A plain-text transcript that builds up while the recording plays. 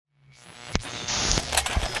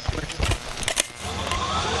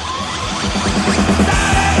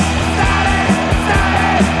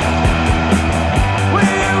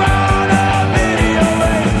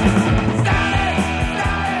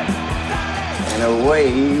and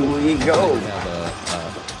away we go. I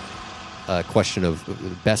have a question of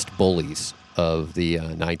best bullies of the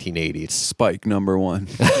 1980s. Spike number one.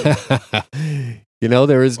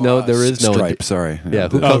 There is no Stripe. Sorry. Yeah.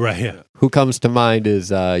 Right. Yeah. Who comes to mind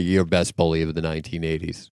is your best bully of the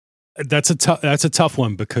 1980s? That's a tough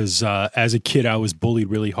one because as a kid I was bullied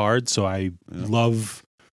really hard, so I love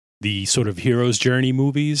the sort of hero's journey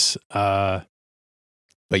movies.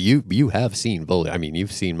 But you have seen bully. I mean,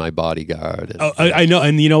 you've seen My Bodyguard. And, I know,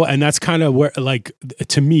 and and that's kind of where, like,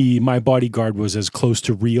 to me, My Bodyguard was as close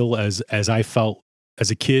to real as I felt as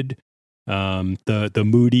a kid. The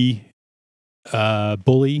moody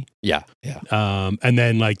bully. Yeah. And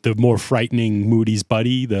then like the more frightening Moody's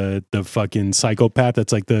buddy, the fucking psychopath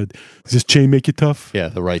that's like does this chain make you tough? Yeah,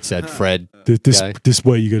 the right said Fred. This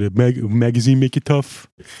way you got a magazine make you tough?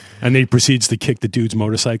 And then he proceeds to kick the dude's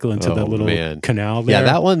motorcycle into the little canal there.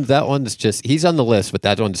 Yeah, that one's just, he's on the list, but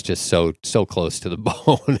that one's just so close to the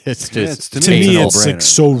bone. It's just, to me it's like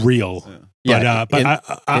so real. Yeah.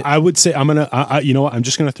 I would say I'm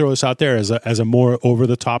just gonna throw this out there as a more over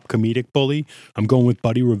the top comedic bully. I'm going with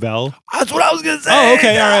Buddy Revell. That's what I was gonna say. Oh,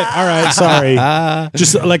 okay, all right. Sorry.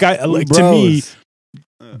 Just to me,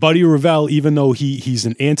 Buddy Revell, even though he's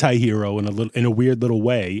an anti-hero in a weird little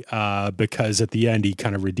way, because at the end he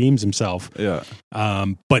kind of redeems himself. Yeah.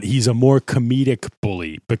 But he's a more comedic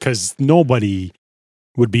bully because nobody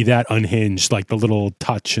would be that unhinged, like the little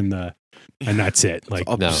touch and that's it. Like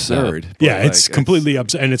absurd. No. Yeah, it's completely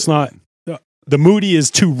absurd, and it's not. The moody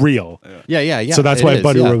is too real. Yeah. So that's why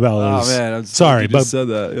Buddy Revell is. Oh man, I'm sorry, but said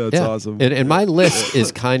that. Yeah, it's awesome. And my list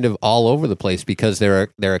is kind of all over the place because there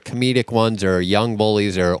are comedic ones, there are young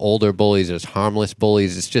bullies, there are older bullies, there's harmless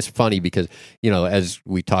bullies. It's just funny because as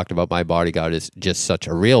we talked about, My Bodyguard is just such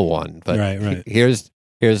a real one. But right. Here's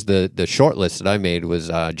the short list that I made was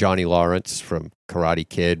Johnny Lawrence from Karate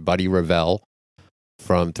Kid, Buddy Revell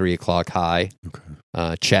from 3 O'Clock High,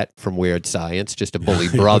 Chet from Weird Science, just a bully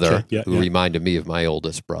brother who reminded me of my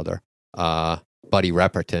oldest brother. Buddy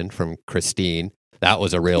Repperton from Christine. That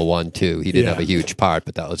was a real one too. He didn't have a huge part,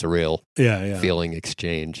 but that was a real feeling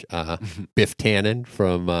exchange. Biff Tannen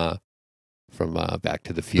from Back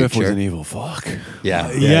to the Future. Biff was an evil fuck. Yeah.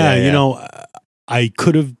 I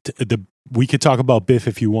could have we could talk about Biff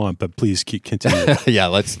if you want, but please continue. Yeah,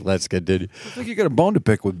 let's continue. I think you got a bone to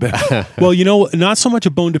pick with Biff. Well, not so much a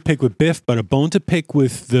bone to pick with Biff, but a bone to pick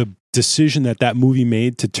with the decision that movie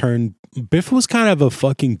made to turn Biff was kind of a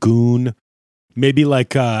fucking goon. Maybe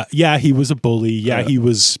like, he was a bully. Yeah, he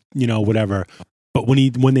was, whatever. But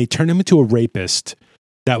when they turned him into a rapist,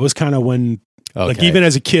 that was kind of when, like, even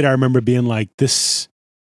as a kid, I remember being like, this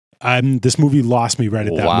movie lost me right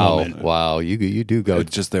at that moment. Wow, you do go.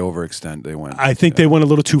 It's just they overextend. They went. I think they went a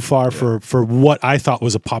little too far for what I thought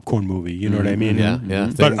was a popcorn movie. You know what I mean?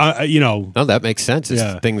 Yeah. But no, that makes sense.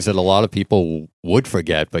 It's things that a lot of people would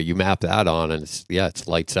forget, but you map that on, and it's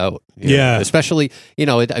lights out. Especially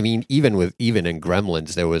even in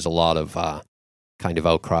Gremlins, there was a lot of kind of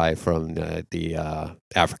outcry from the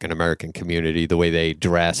African American community, the way they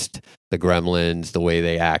dressed, the Gremlins, the way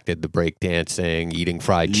they acted, the breakdancing, eating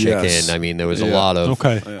fried chicken. Yes. I mean, there was a lot of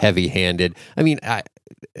heavy-handed. I mean,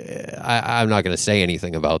 I'm not going to say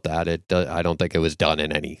anything about that. I don't think it was done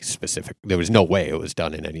in any specific. There was no way it was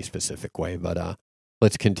done in any specific way. But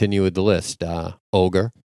let's continue with the list.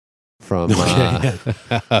 Ogre from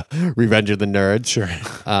Revenge of the Nerds. Sure.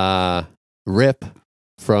 Rip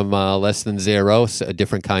from Less Than Zero, a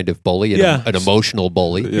different kind of bully, an emotional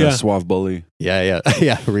bully. Yeah, suave bully. A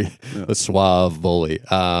suave bully.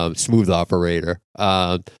 Smooth operator.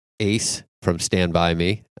 Ace from Stand By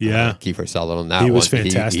Me. Kiefer Sutherland. That he was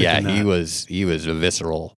fantastic. He was a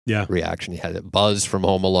visceral reaction. He had it. Buzz from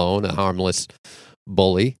Home Alone, a harmless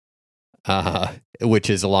bully.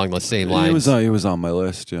 Which is along the same lines. He was on my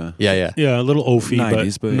list. Yeah, a little oafy,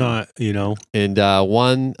 90s, but not And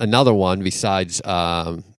another one besides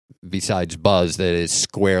Buzz that is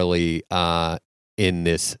squarely in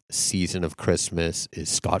this season of Christmas is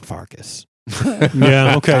Scott Farkas.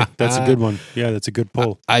 Okay, that's a good one. Yeah, that's a good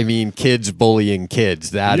pull. I mean, kids bullying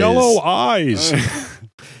kids. That Yellow is eyes.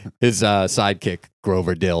 His sidekick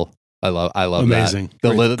Grover Dill. I love amazing.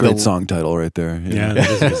 that. Great song title right there. Yeah,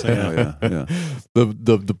 yeah.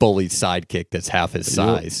 The bully sidekick that's half his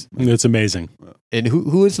size. It's amazing. And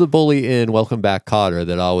who is the bully in Welcome Back, Kotter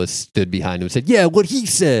that always stood behind him and said, "Yeah, what he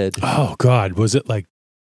said"? Oh God, was it like?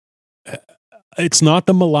 It's not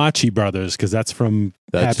the Malachi brothers because that's from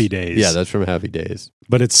Happy Days. Yeah, that's from Happy Days.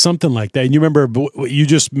 But it's something like that. And you remember, you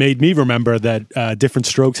just made me remember that Different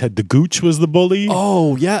Strokes had the Gooch was the bully.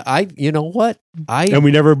 Oh yeah, you know what? And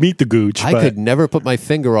we never meet the Gooch. I could never put my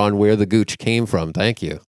finger on where the Gooch came from. Thank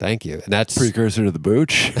you. And that's Precursor to the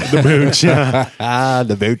Booch. the Booch. Yeah.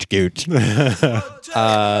 the Booch Gooch.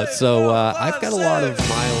 So I've got a lot of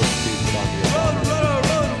miles to put on here.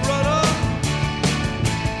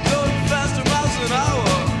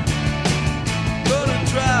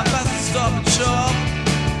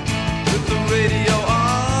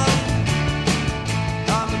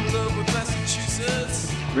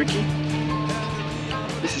 Ricky,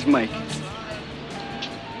 this is Mike.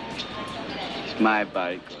 He's my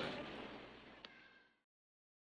bodyguard.